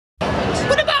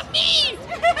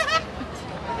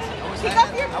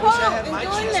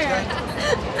in there.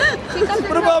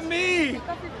 What about me?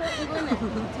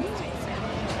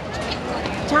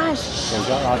 Josh. Yeah, we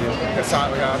got audio. That's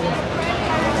not, we got audio.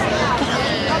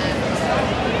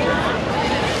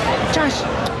 Josh.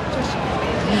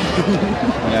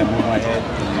 When I move my head,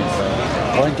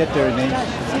 go and get their names.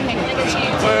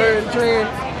 Where are you drinking?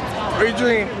 Where are you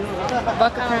drinking?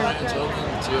 Bucket Crown.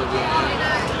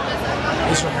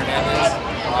 He's from Hernandez.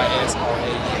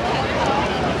 ISRA.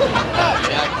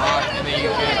 Jack Hawk in the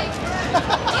UK.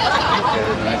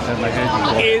 When I said my head,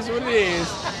 It is what it is.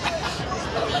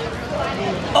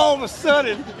 All of a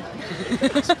sudden.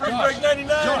 Spring Break 99.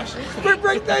 Josh. Spring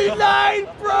Break 99,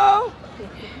 bro.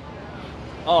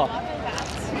 Oh.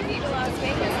 VIVA Las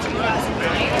Vegas 2009.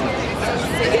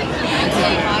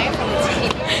 Live from the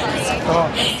TV.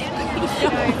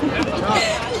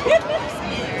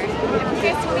 You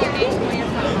guys tell me your name and where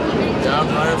you're from. Yeah, I'm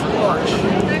hired for March.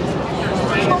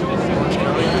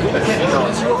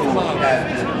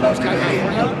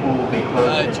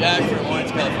 Jack from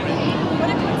Orange, California. What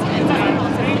a coincidence.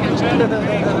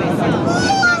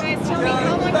 Guys, tell me,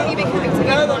 how long have you been coming to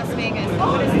VIVA Las Vegas?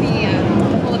 What does the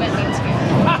whole event mean to you?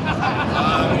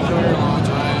 I've been here a long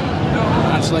time.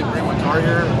 I just like bring my car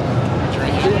here,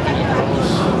 drinking, meeting girls.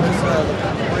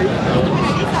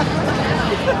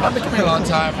 I've been coming here a long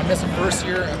time. I missed the first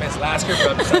year, I missed last year,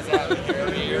 but besides that, I've been here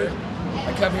every year.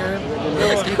 I come here,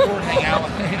 skateboard, hang out,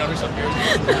 do some beers.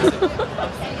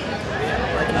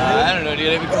 I don't know,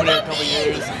 dude. I've been coming here a couple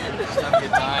years, just have a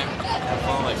good time, have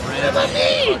fun with my friends,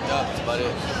 fucked up, that's about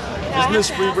it. Just miss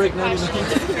Spring Break 99. Are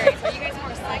you guys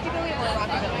more psychobilly or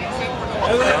rockabilly?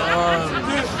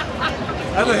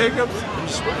 I have the hiccups. I'm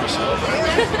just with myself.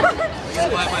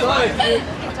 My life.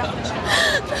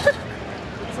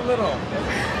 It's a little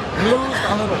blues,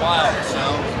 a little wild, you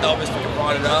know. Elvis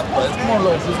brought it up, but it's more a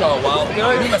little blues, got a wild. You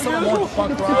know, something more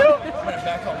punk rock. I'm gonna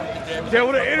back up with the day. Yeah,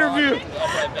 what an interview!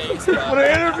 What an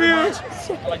interview!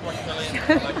 I like rockabilly,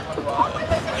 I like punk rock, I like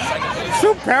psychobilly. So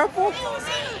powerful.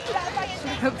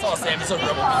 It's all the same, it's so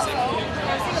rebel music.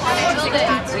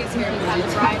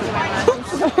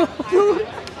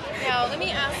 Now, let me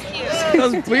ask you.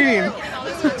 That was bleeding.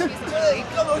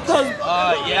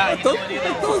 Yeah,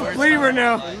 That was bleeding right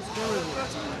now.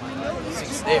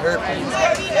 They hurt me.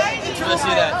 It's really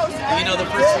see that. You know, the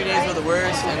first 3 days were the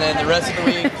worst, and then the rest of the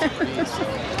week was a breeze. So.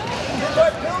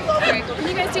 Alright, well, can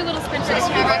you guys do a little sprint race? I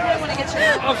kind of want to get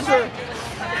your Officer.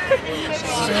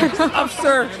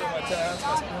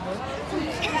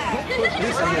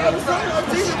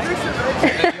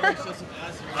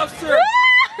 Officer.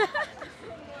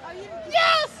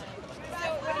 Yes.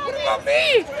 What about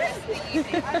me?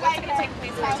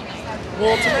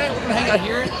 Well, tonight we're gonna hang out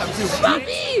here. I'm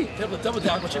doing double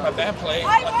down, go check my band play,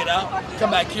 lock it out,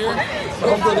 come back here.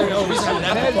 We'll go there. We're just having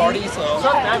an after party, so It's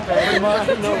not that bad. pretty much,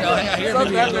 I'll hang out here. It's not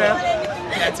Maybe that a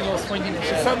bad. that's a little swinging and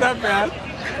shit. It's not that bad.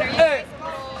 Hey.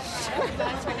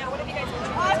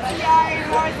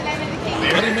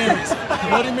 Bloody Marys.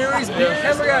 Bloody Marys, beer.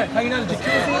 Camera guy. Hanging out at the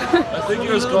jacuzzi. I think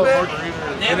it was called Margarita.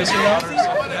 Finishing off.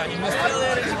 Yeah, you missed it.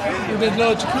 You did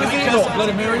no jacuzzi, no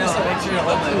Bloody Marys. And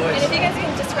if you guys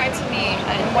can describe to me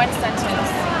in one sentence,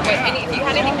 if you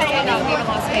had anything to say about VIVA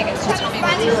Las Vegas, just tell me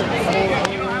what it is.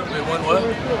 Wait, what?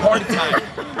 Party time.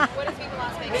 What is VIVA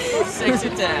Las Vegas? Sexy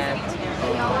time.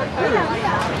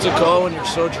 What's it called when you're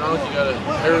so drunk you gotta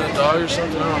hair the dog or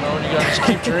something? I don't know. You gotta just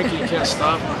keep drinking. You can't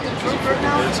stop.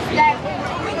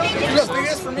 Las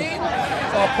Vegas for me,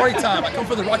 party time. I come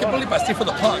for the rockabilly, but I stay for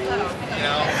the punk. You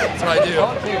know, that's what I do.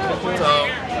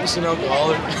 So, Just an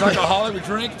alcoholic. it's alcoholic, we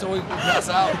drink until we pass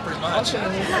out, pretty much. Now,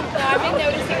 I've been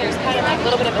noticing there's kind of like a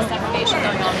little bit of a separation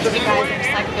going on between you guys that are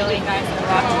psychobilly and guys that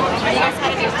are rockabilly. Have you guys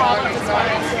had any problems as far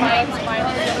as fights,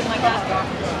 violence, anything like that?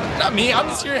 Not me. I'm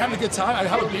just here having a good time. I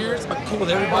have a beer. I'm cool with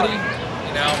everybody.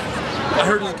 You know, I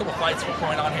heard there's a couple fights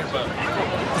going on here, but it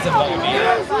doesn't involve me.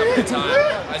 Good time.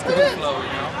 I just go with the flow.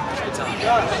 You know, it's a good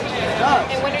time.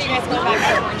 And when are you guys going back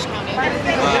to Orange County?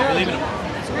 We're leaving tomorrow.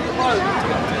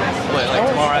 What, like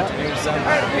tomorrow afternoon, Sunday?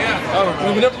 I don't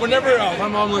know. Whenever my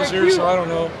mom lives here, so I don't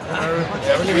know.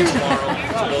 Yeah, we're leaving tomorrow.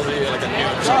 So we'll be like a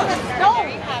noon or something. There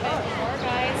you have it. More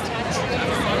guys,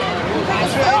 tattoos.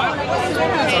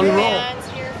 That's how we roll. Fans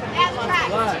here from VIVA Las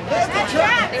Vegas. What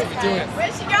are we doing?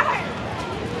 Where's she going?